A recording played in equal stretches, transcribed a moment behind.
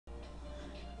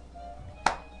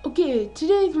Okay,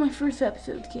 today is my first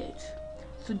episode, kids.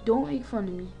 So don't make fun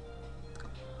of me.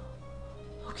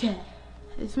 Okay,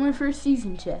 it's my first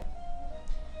season, chat.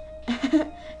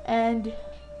 And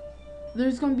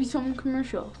there's gonna be some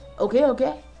commercials. Okay.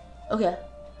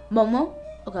 Momo?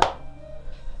 Okay.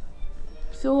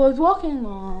 So I was walking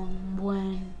along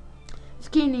when this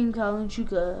kid named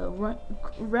Kalanchuka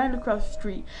ran across the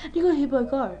street and he got hit by a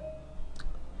car.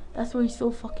 That's why he's so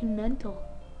fucking mental.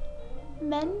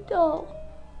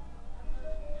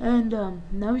 And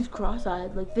now he's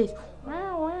cross-eyed like this.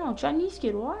 Wow, Chinese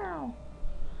kid, wow.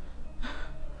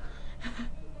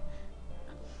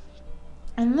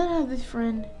 And then I have this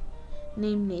friend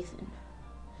named Nathan.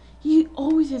 He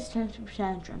always has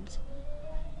tantrums.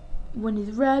 When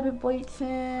his rabbit bites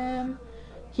him,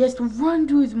 he has to run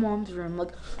to his mom's room,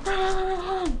 like,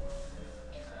 run!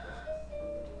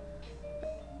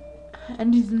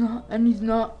 And he's not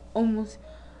almost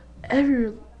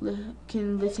ever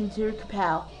can listen to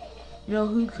Kapow. You know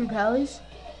who Kapow is?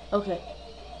 Okay.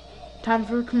 Time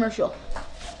for a commercial.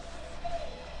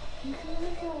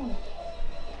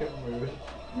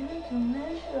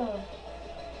 Commercial.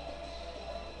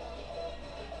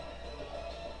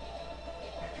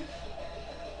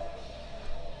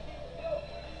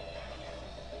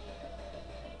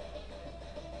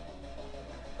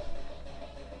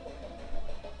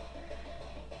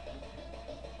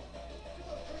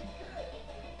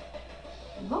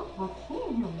 Look what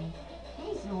he's doing.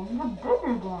 He's doing the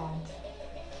bigger dance.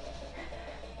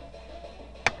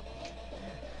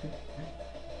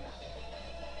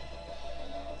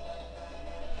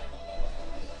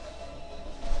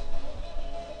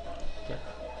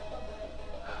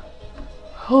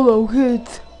 Hello,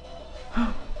 kids.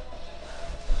 I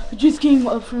just came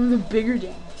up from the bigger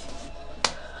dance.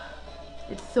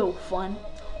 It's so fun.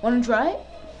 Wanna try it?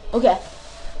 Okay.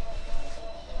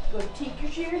 You gotta take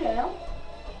your chair down.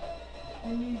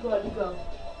 And you gotta go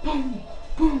boom,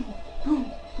 boom, boom,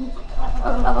 boom.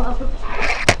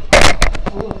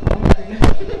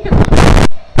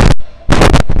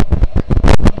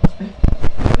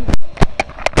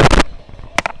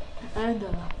 And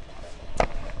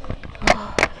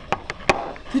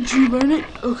did you learn it?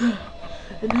 Okay.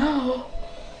 And now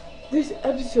this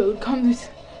episode comes with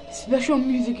special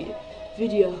music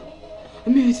video. I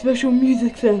mean a special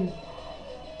music thing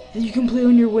that you can play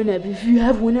on your Winamp. If you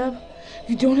have Winamp, if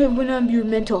you don't have Winamp, you're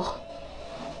mental.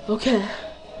 Okay.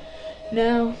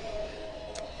 Now,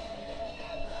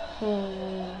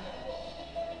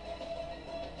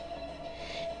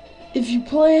 if you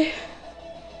play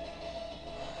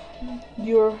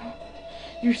your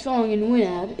song in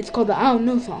Winamp, it's called the I Don't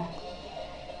Know song.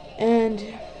 And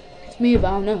it's made of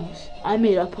I don't knows. I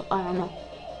made up I don't know.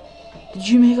 Did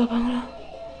you make up I don't know?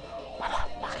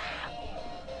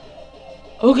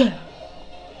 Okay.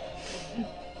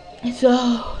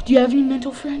 So, do you have any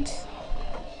mental friends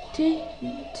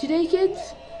today,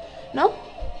 kids? No?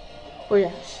 Or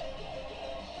yes?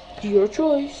 Your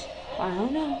choice. I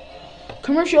don't know.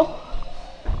 Commercial.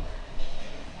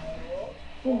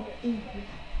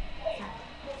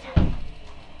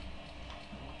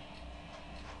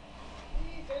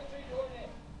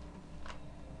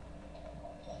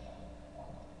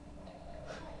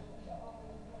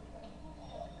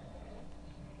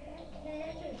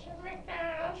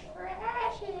 McDonald's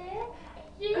fries here.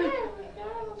 Yeah,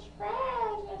 McDonald's fries. I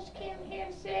just came here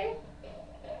to say.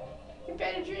 You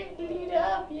better drink the lead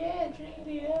up. Yeah, drink the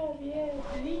lead up. Yeah,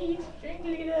 please drink the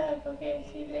lead up. Okay,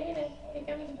 see you later. Here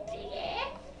comes the tea.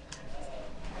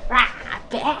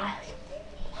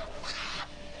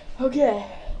 Okay.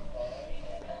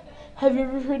 Have you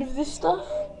ever heard of this stuff?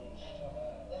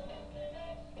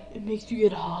 It makes you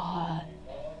get hot.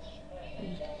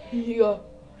 Here you go.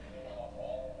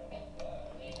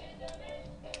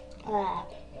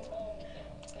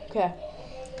 Okay.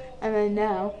 And then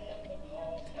now.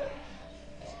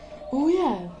 Oh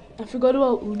yeah, I forgot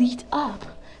about Leet Up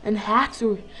and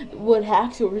what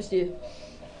Hacksaws do.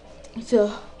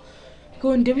 So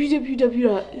go on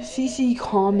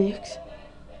www.cccomics.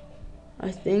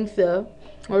 I think so.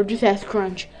 Or just ask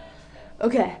Crunch.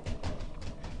 Okay.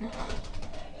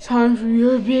 Time for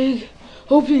your big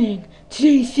opening.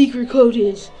 Today's secret code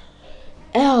is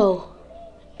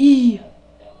LEET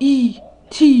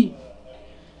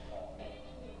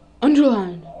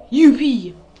underline UP.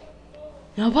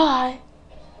 Now bye.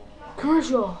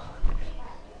 Commercial.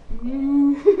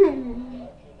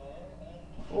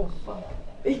 Oh fuck.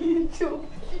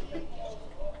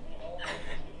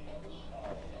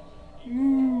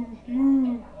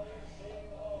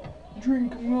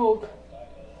 Drink milk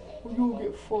or you'll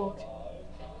get fucked.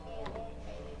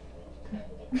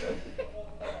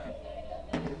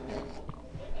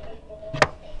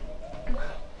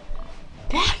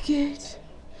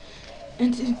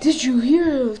 And did you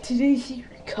hear of today's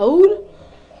secret code?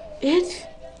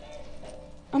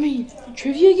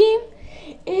 Trivia game?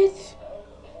 It's,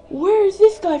 where is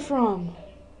this guy from?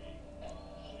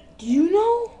 Do you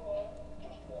know?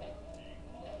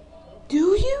 Do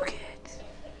you, kids?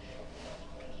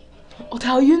 I'll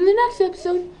tell you in the next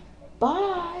episode.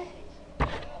 Bye.